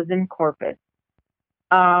 That was in Corpus.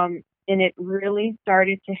 And it really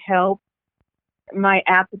started to help. My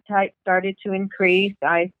appetite started to increase.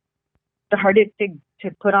 I started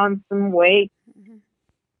to put on some weight. Mm-hmm.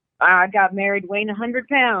 I got married weighing 100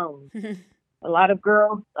 pounds. A lot of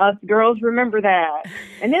us girls remember that.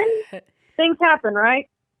 And then things happen, right?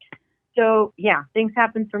 So, yeah, things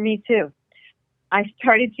happen for me too. I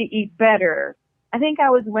started to eat better. I think I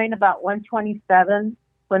was weighing about 127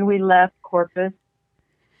 when we left Corpus,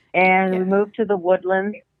 and we moved to the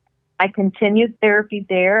Woodlands. I continued therapy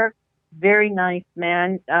there. Very nice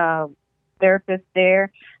man. therapist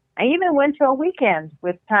there. I even went to a weekend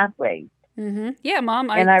with Pathways. Yeah, Mom,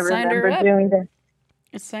 And I I signed her remember up. doing that.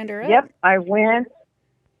 I signed her up. Yep, I went.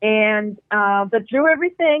 And but through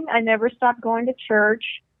everything, I never stopped going to church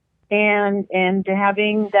and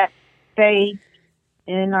having that faith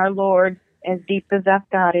in our Lord as deep as I've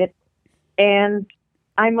got it. And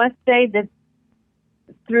I must say that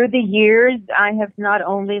through the years, I have not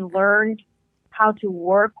only learned how to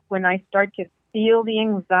work when I start to feel the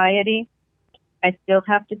anxiety. I still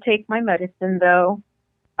have to take my medicine though.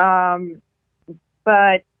 Um,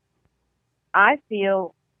 but I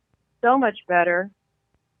feel so much better.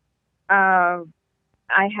 Uh,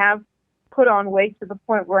 I have put on weight to the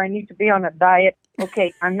point where I need to be on a diet.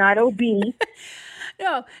 Okay, I'm not obese.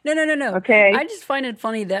 No. Okay. I just find it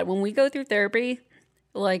funny that when we go through therapy,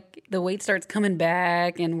 like the weight starts coming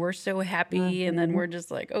back and we're so happy, and then we're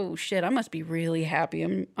just like, oh shit, I must be really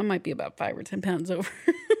happy. I might be about 5 or 10 pounds over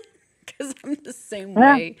because I'm the same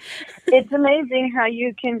way. It's amazing how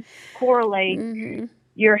you can correlate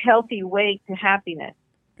your healthy weight to happiness.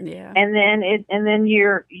 Yeah. And then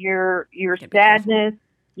your sadness,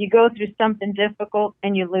 you go through something difficult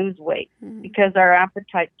and you lose weight because our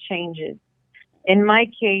appetite changes. In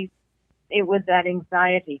my case, it was that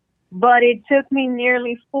anxiety. But it took me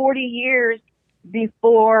nearly 40 years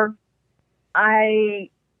before I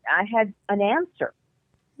had an answer.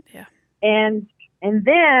 Yeah. And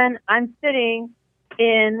then I'm sitting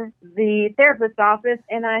in the therapist's office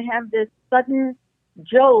and I have this sudden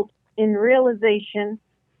jolt in realization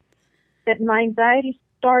that my anxiety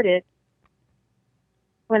started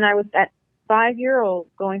when I was at 5-year-old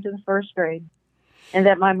going to the first grade, and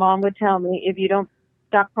that my mom would tell me, if you don't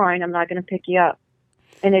stop crying, I'm not going to pick you up.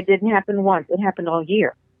 And it didn't happen once. It happened all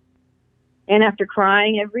year. And after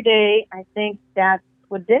crying every day, I think that's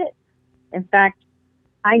what did it. In fact,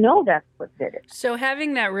 I know that's what did it. So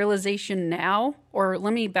having that realization now, or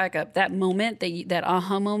let me back up, that moment, that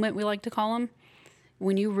aha moment we like to call them,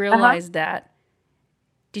 when you realized that,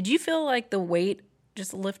 did you feel like the weight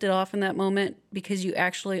just lifted off in that moment because you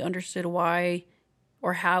actually understood why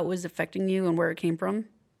or how it was affecting you and where it came from?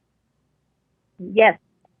 Yes.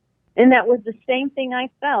 And that was the same thing I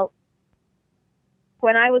felt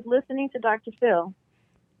when I was listening to Dr. Phil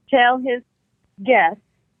tell his guests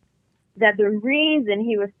that the reason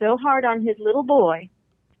he was so hard on his little boy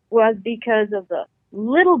was because of the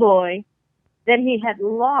little boy that he had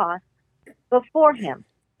lost before him,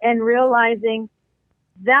 and realizing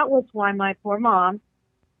that was why my poor mom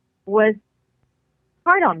was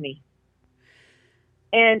hard on me.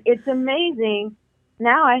 And it's amazing.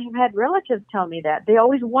 Now I have had relatives tell me that. They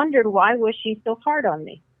always wondered, why was she so hard on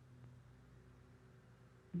me?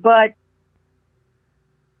 But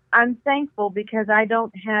I'm thankful because I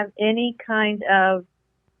don't have any kind of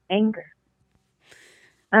anger.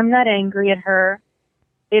 I'm not angry at her.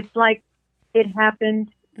 It's like it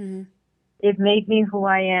happened. It made me who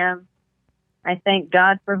I am. I thank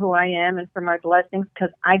God for who I am and for my blessings, because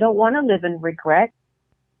I don't want to live in regret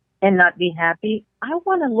and not be happy. I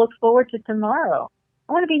want to look forward to tomorrow.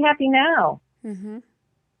 I want to be happy now. And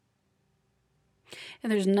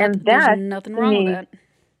there's nothing wrong with that.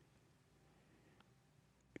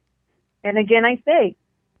 And again, I say,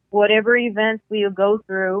 whatever events we go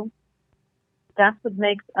through, that's what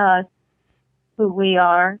makes us who we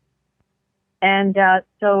are. And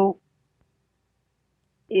so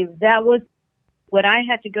if that was what I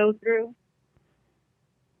had to go through,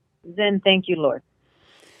 then thank you, Lord.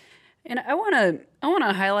 And I want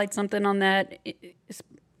to highlight something on that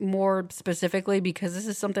more specifically, because this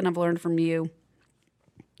is something I've learned from you.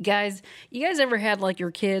 Guys, you guys ever had like your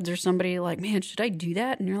kids or somebody like, man, should I do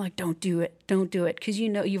that? And you're like, don't do it. Because you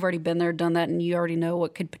know you've already been there, done that, and you already know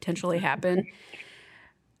what could potentially happen.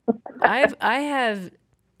 I have,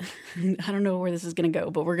 I don't know where this is going to go,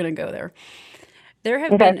 but we're going to go there. There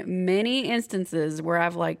have been many instances where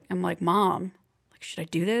I'm like, Mom, like, should I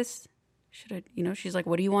do this? Should I, she's like,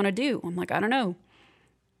 what do you want to do? I'm like, I don't know.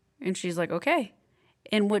 And she's like, okay.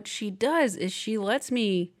 And what she does is she lets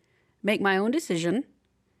me make my own decision.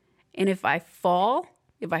 And if I fall,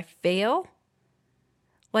 if I fail,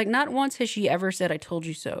 like, not once has she ever said, I told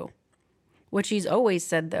you so. What she's always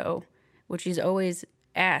said, though, what she's always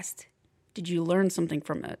asked, did you learn something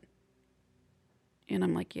from it? And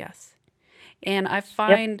I'm like, yes. And I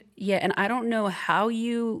find, and I don't know how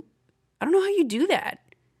you do that.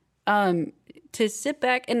 To sit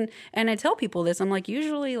back and I tell people this, I'm like,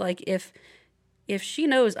 usually, like, if she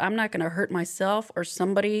knows I'm not going to hurt myself or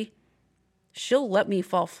somebody, she'll let me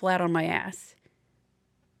fall flat on my ass,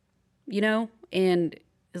 and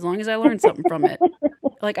as long as I learn something from it.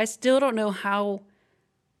 Like, I still don't know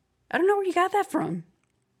I don't know where you got that from.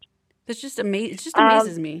 That's just amazing. It just Um,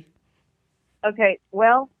 amazes me. okay,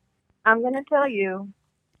 well, I'm going to tell you.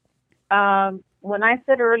 When I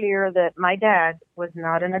said earlier that my dad was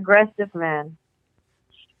not an aggressive man,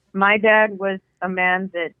 my dad was a man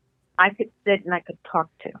that I could sit and I could talk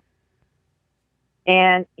to.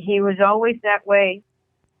 And he was always that way.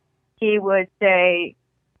 He would say,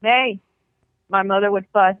 "Hey," my mother would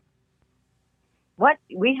fuss, "What?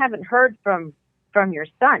 We haven't heard from your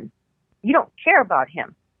son. You don't care about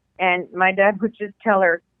him." And my dad would just tell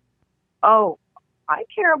her, "Oh, I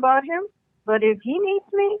care about him, but if he needs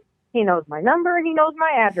me, he knows my number and he knows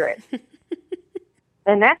my address."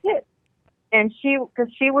 And that's it. And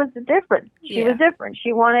because she was different. She was Yeah. different.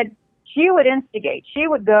 She would instigate. She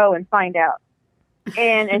would go and find out.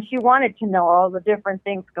 And she wanted to know all the different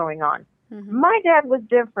things going on. Mm-hmm. My dad was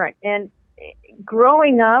different. And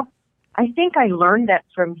growing up, I think I learned that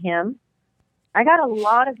from him. I got a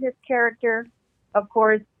lot of his character. Of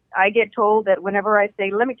course, I get told that whenever I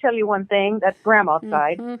say, "Let me tell you one thing," that's grandma's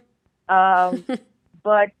side. Mm-hmm.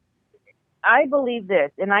 But I believe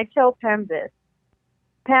this, and I tell Pam this.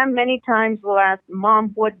 Pam many times will ask, "Mom,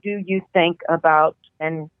 what do you think about?"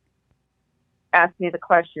 and ask me the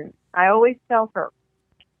question. I always tell her,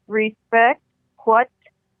 respect what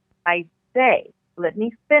I say. Let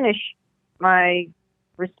me finish my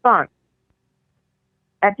response.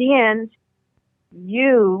 At the end,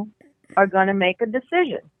 you are going to make a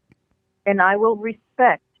decision, and I will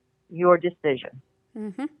respect your decision.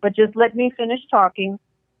 Mm-hmm. But just let me finish talking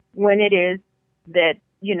when it is that,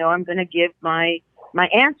 I'm going to give my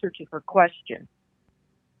answer to her question.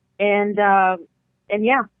 And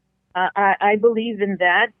yeah, I believe in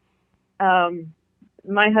that.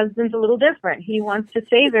 My husband's a little different. He wants to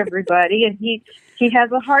save everybody, and he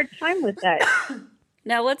has a hard time with that.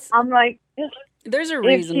 Now I'm like, there's a if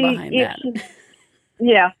reason she, behind if that. she,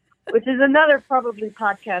 yeah, which is another probably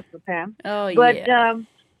podcast with Pam. Oh, But yeah.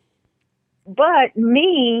 but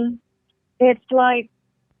me, it's like,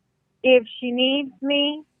 if she needs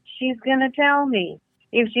me, she's gonna tell me.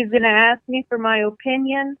 If she's gonna ask me for my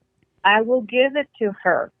opinion, I will give it to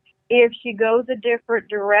her. If she goes a different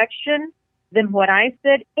direction than what I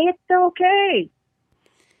said, it's okay.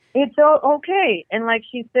 It's okay. And like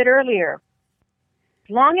she said earlier, as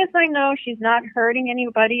long as I know she's not hurting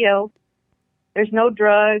anybody else, there's no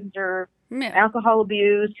drugs or Yeah. alcohol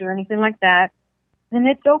abuse or anything like that, then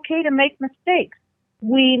it's okay to make mistakes.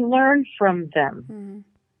 We learn from them. Mm-hmm.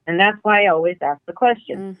 And that's why I always ask the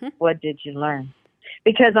question, Mm-hmm. what did you learn?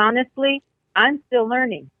 Because honestly, I'm still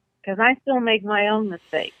learning because I still make my own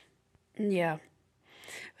mistakes. Yeah.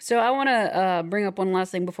 So I want to bring up one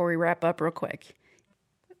last thing before we wrap up real quick.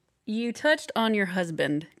 You touched on your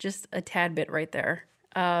husband just a tad bit right there.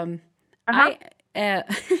 Uh-huh.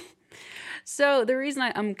 So the reason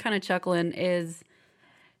I'm kind of chuckling is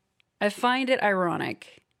I find it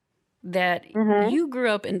ironic that Mm-hmm. you grew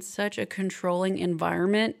up in such a controlling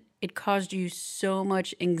environment. It caused you so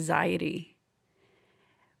much anxiety.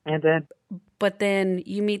 And then, But then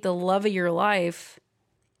you meet the love of your life,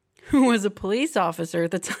 who was a police officer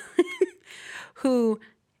at the time, who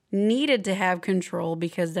needed to have control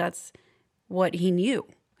because that's what he knew.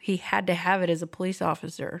 He had to have it as a police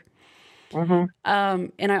officer. mm-hmm.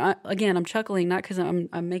 And I'm chuckling not because I'm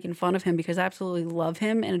making fun of him, because I absolutely love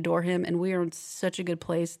him and adore him, and we are in such a good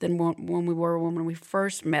place than when we were when we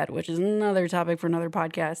first met, which is another topic for another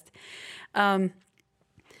podcast.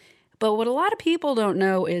 But what a lot of people don't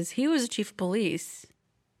know is he was chief of police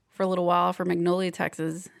for a little while for Magnolia,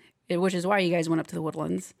 Texas, which is why you guys went up to the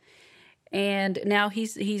Woodlands. And now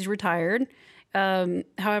he's retired.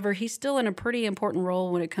 However, he's still in a pretty important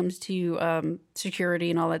role when it comes to security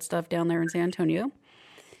and all that stuff down there in San Antonio.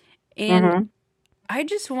 And Mm-hmm.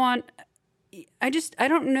 I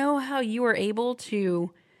don't know how you were able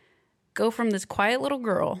to go from this quiet little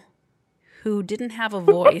girl who didn't have a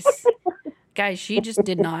voice. Guys, she just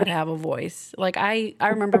did not have a voice. Like I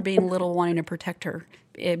remember being little wanting to protect her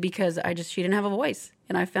because she didn't have a voice.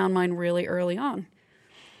 And I found mine really early on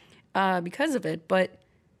because of it. But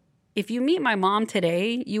if you meet my mom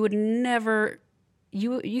today, you would never,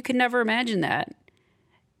 you could never imagine that.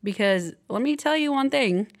 Because let me tell you one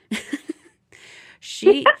thing.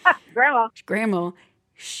 Grandma,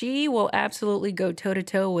 she will absolutely go toe to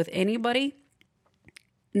toe with anybody.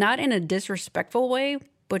 Not in a disrespectful way,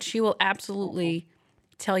 but she will absolutely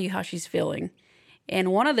tell you how she's feeling.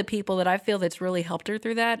 And one of the people that I feel that's really helped her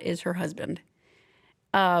through that is her husband.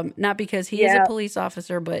 Not because he is a police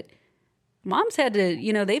officer, but mom's had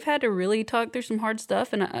to, they've had to really talk through some hard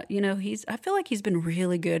stuff. And, I feel like he's been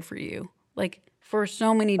really good for you, like for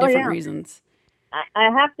so many different reasons. I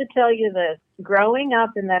have to tell you this. Growing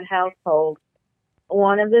up in that household,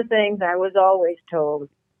 one of the things I was always told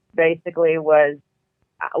basically was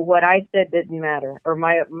what I said didn't matter, or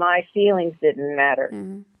my feelings didn't matter.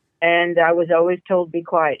 Mm-hmm. And I was always told, be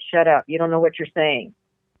quiet, shut up, you don't know what you're saying.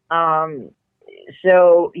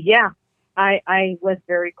 So yeah, I was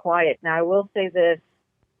very quiet. Now I will say this,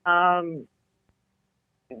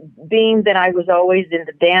 being that I was always in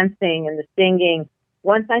the dancing and the singing,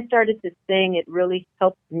 once I started to sing, it really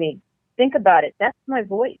helped me. Think about it. That's my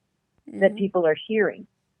voice that people are hearing,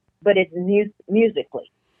 but it's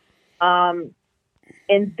musically. And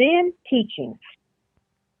then teaching.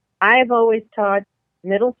 I've always taught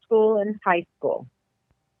middle school and high school,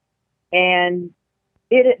 and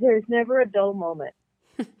there's never a dull moment.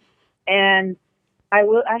 And I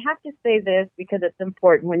have to say this because it's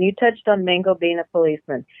important. When you touched on Mingo being a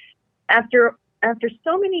policeman, after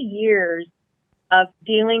so many years of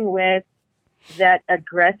dealing with that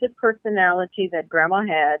aggressive personality that Grandma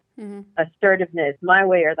had, assertiveness, my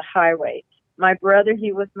way or the highway. My brother,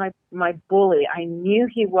 he was my bully. I knew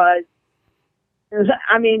he was.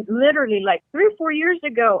 I mean, literally, like 3 or 4 years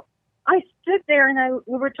ago, I stood there and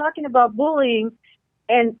we were talking about bullying,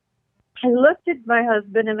 and I looked at my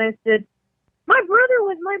husband and I said, my brother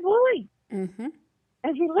was my bully. Mm-hmm.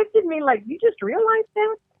 And he looked at me like, you just realized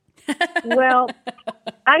that? Well,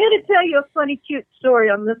 I got to tell you a funny, cute story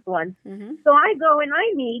on this one. Mm-hmm. So I go and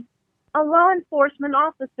I meet a law enforcement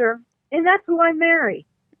officer, and that's who I marry.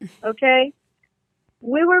 Okay?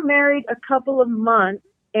 We were married a couple of months,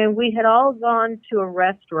 and we had all gone to a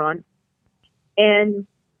restaurant, and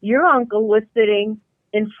your uncle was sitting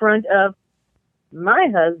in front of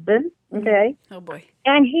my husband, okay? Oh, boy.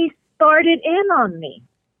 And he started in on me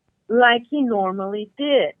like he normally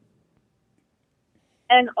did.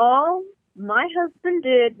 And all my husband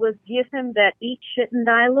did was give him that eat shit and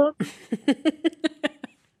die look.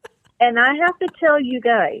 And I have to tell you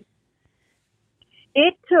guys,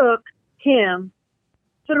 it took him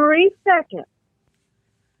 3 seconds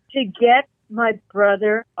to get my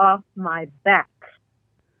brother off my back.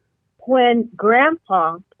 When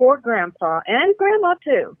Grandpa, poor Grandpa, and Grandma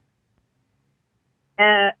too,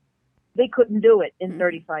 they couldn't do it in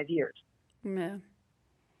 35 years. Yeah.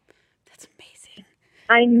 That's amazing.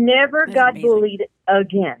 I never got bullied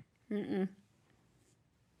again. Mm-mm.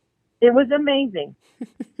 It was amazing.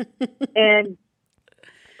 And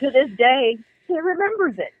to this day, he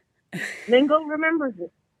remembers it. Mingo remembers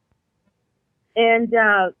it. And,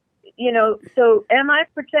 so am I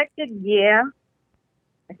protected? Yeah,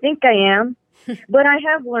 I think I am. But I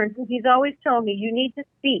have learned, because he's always told me, you need to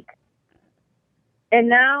speak. And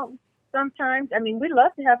now, sometimes, I mean, we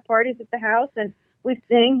love to have parties at the house, and we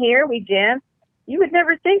sing here, we dance. You would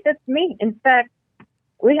never think that's me. In fact,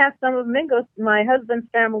 we have some of Mingo's, my husband's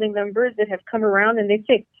family members, that have come around, and they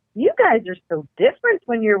say, you guys are so different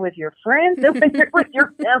when you're with your friends and when you're with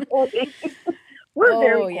your family. We're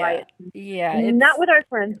very quiet. Yeah. Not with our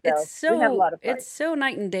friends, though. We have a lot of fun. It's so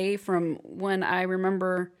night and day from when I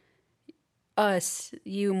remember us,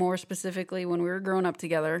 you more specifically, when we were growing up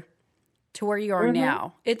together, to where you are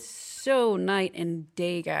now. It's so night and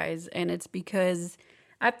day, guys. And it's because,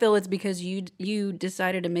 I feel it's because you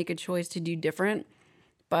decided to make a choice to do different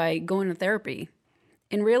by going to therapy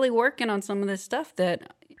and really working on some of this stuff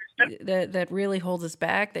that really holds us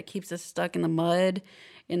back, that keeps us stuck in the mud,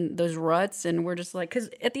 in those ruts. And we're just like, because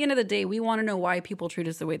at the end of the day, we want to know why people treat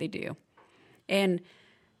us the way they do. And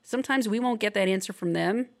sometimes we won't get that answer from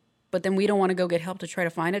them, but then we don't want to go get help to try to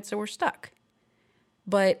find it, so we're stuck.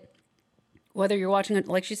 But whether you're watching,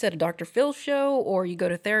 like she said, a Dr. Phil show, or you go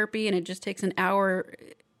to therapy and it just takes an hour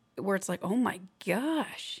where it's like, oh my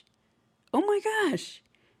gosh.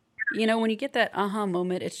 You know, when you get that aha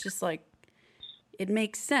moment, it's just like, it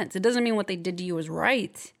makes sense. It doesn't mean what they did to you was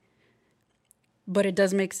right, but it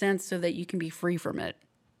does make sense so that you can be free from it,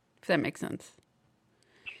 if that makes sense.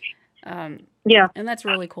 Yeah. And that's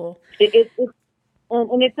really cool. And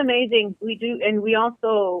it's amazing. We do, and we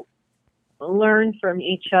also learn from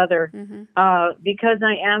each other, because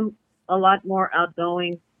I am a lot more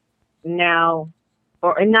outgoing now,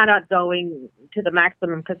 or not outgoing to the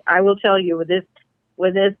maximum, because I will tell you, with this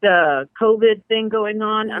COVID thing going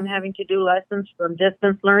on, I'm having to do lessons from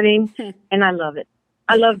distance learning, and I love it.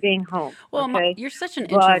 I love being home. Well, okay? You're such an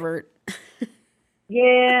introvert.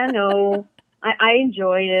 Yeah, no, I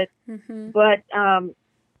enjoyed it, but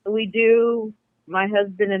we do. My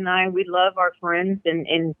husband and I, we love our friends,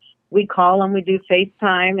 and we call them. We do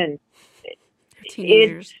FaceTime, and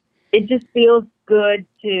it just feels good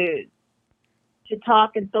to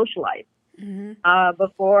talk and socialize.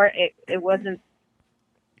 Before it wasn't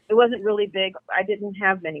really big. I didn't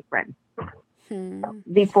have many friends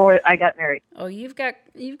before I got married. Oh, you've got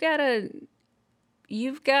to,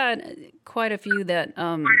 you've got quite a few that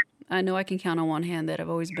I know I can count on one hand that have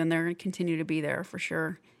always been there and continue to be there for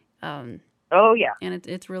sure. Oh, yeah. And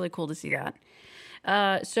it's really cool to see that.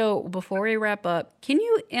 So before we wrap up, can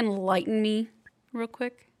you enlighten me real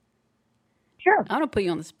quick? Sure. I'm going to put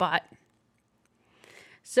you on the spot.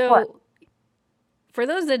 So What? For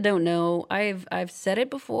those that don't know, I've said it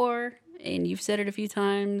before and you've said it a few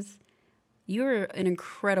times. You're an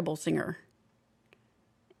incredible singer.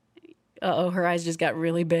 Uh-oh, her eyes just got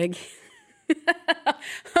really big. I'm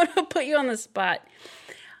going to put you on the spot.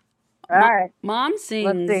 All right. Mom Let's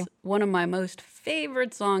sings see. one of my most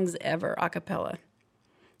favorite songs ever, a cappella.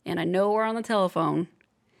 And I know we're on the telephone,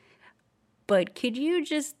 but could you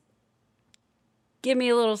just give me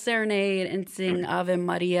a little serenade and sing Ave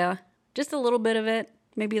Maria? Just a little bit of it.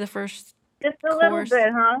 Maybe the first Just a chorus. little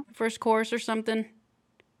bit, huh? First chorus or something.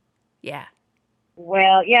 Yeah.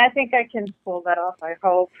 Well, yeah, I think I can pull that off, I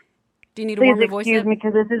hope. Do you need to Please warm your voice excuse up? me,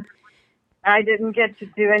 because I didn't get to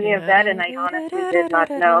do any of that, and I honestly did not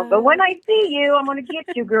know. But when I see you, I'm going to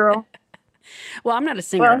get you, girl. Well, I'm not a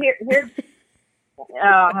singer. Well, here's...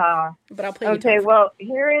 But I'll play Okay, guitar. well,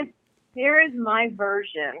 here is my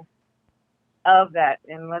version of that,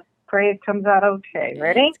 and let's pray it comes out okay.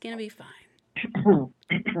 Ready? It's going to be fine.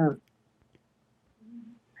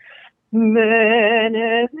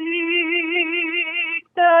 Benedicta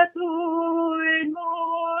tu in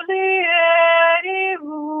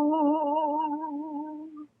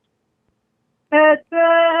mulieribus, et benedictus,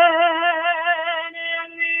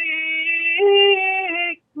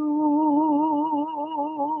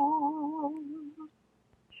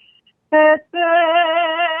 et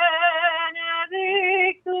benedictus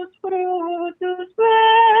fructus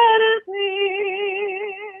ventris,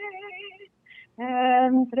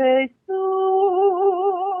 entre Jesus.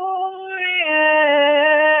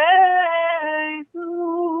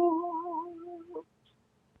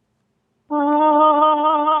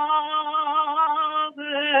 Ave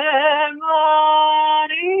Maria.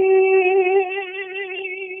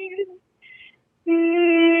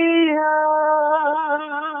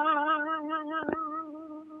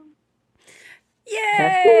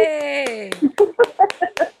 Yay!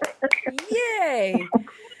 Yay!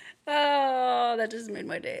 Oh, that just made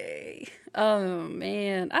my day. Oh,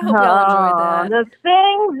 man. I hope y'all enjoyed that. The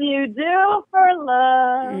things you do for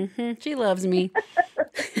love. She loves me.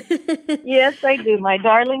 Yes, I do, my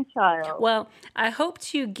darling child. Well, I hope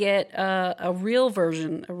to get a real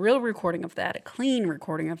version, a real recording of that, a clean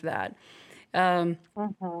recording of that. But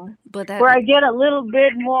that, Where I get a little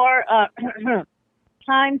bit more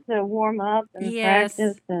time to warm up and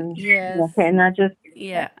practice. And, Okay, not just...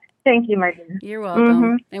 Yeah. Thank you, my dear. You're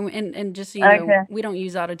welcome. And just so you know, Okay. we don't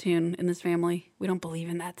use autotune in this family. We don't believe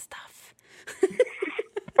in that stuff.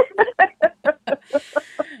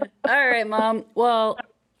 All right, Mom. Well,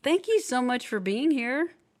 thank you so much for being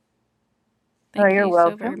here. Thank you're you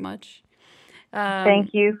welcome. so very much.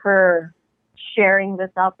 Thank you for sharing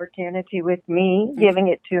this opportunity with me, giving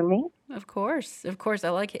it to me. Of course. I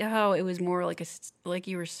like how it was more like like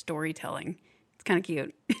you were storytelling. It's kind of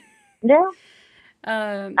cute. Yeah.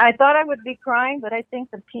 I thought I would be crying, but I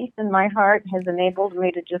think the peace in my heart has enabled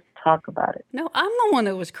me to just talk about it. No, I'm the one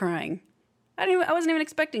that was crying. I wasn't even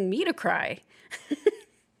expecting me to cry.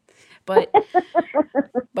 but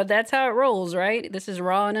that's how it rolls, right? This is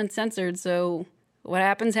raw and uncensored, so what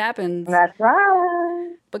happens happens. That's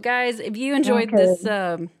right. But guys, if you enjoyed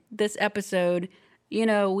this episode, you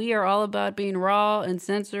know, we are all about being raw,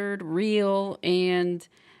 uncensored, real, and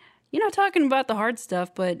talking about the hard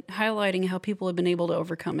stuff, but highlighting how people have been able to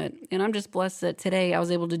overcome it. And I'm just blessed that today I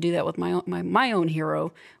was able to do that with my own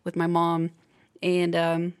hero, with my mom.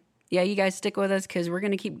 And you guys stick with us because we're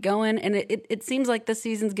going to keep going. And it seems like this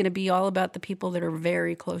season's going to be all about the people that are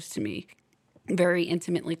very close to me, very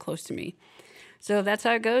intimately close to me. So if that's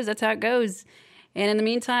how it goes, that's how it goes. And in the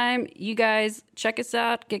meantime, you guys check us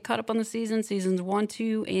out, get caught up on the seasons 1,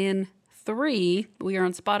 2, and 3. We are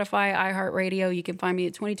on Spotify, iHeartRadio. You can find me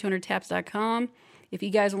at 2200taps.com. If you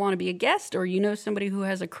guys want to be a guest or you know somebody who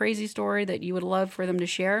has a crazy story that you would love for them to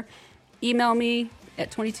share, email me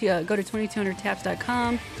at go to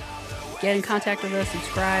 2200taps.com. Get in contact with us,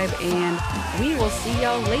 subscribe, and we will see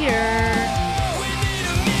y'all later.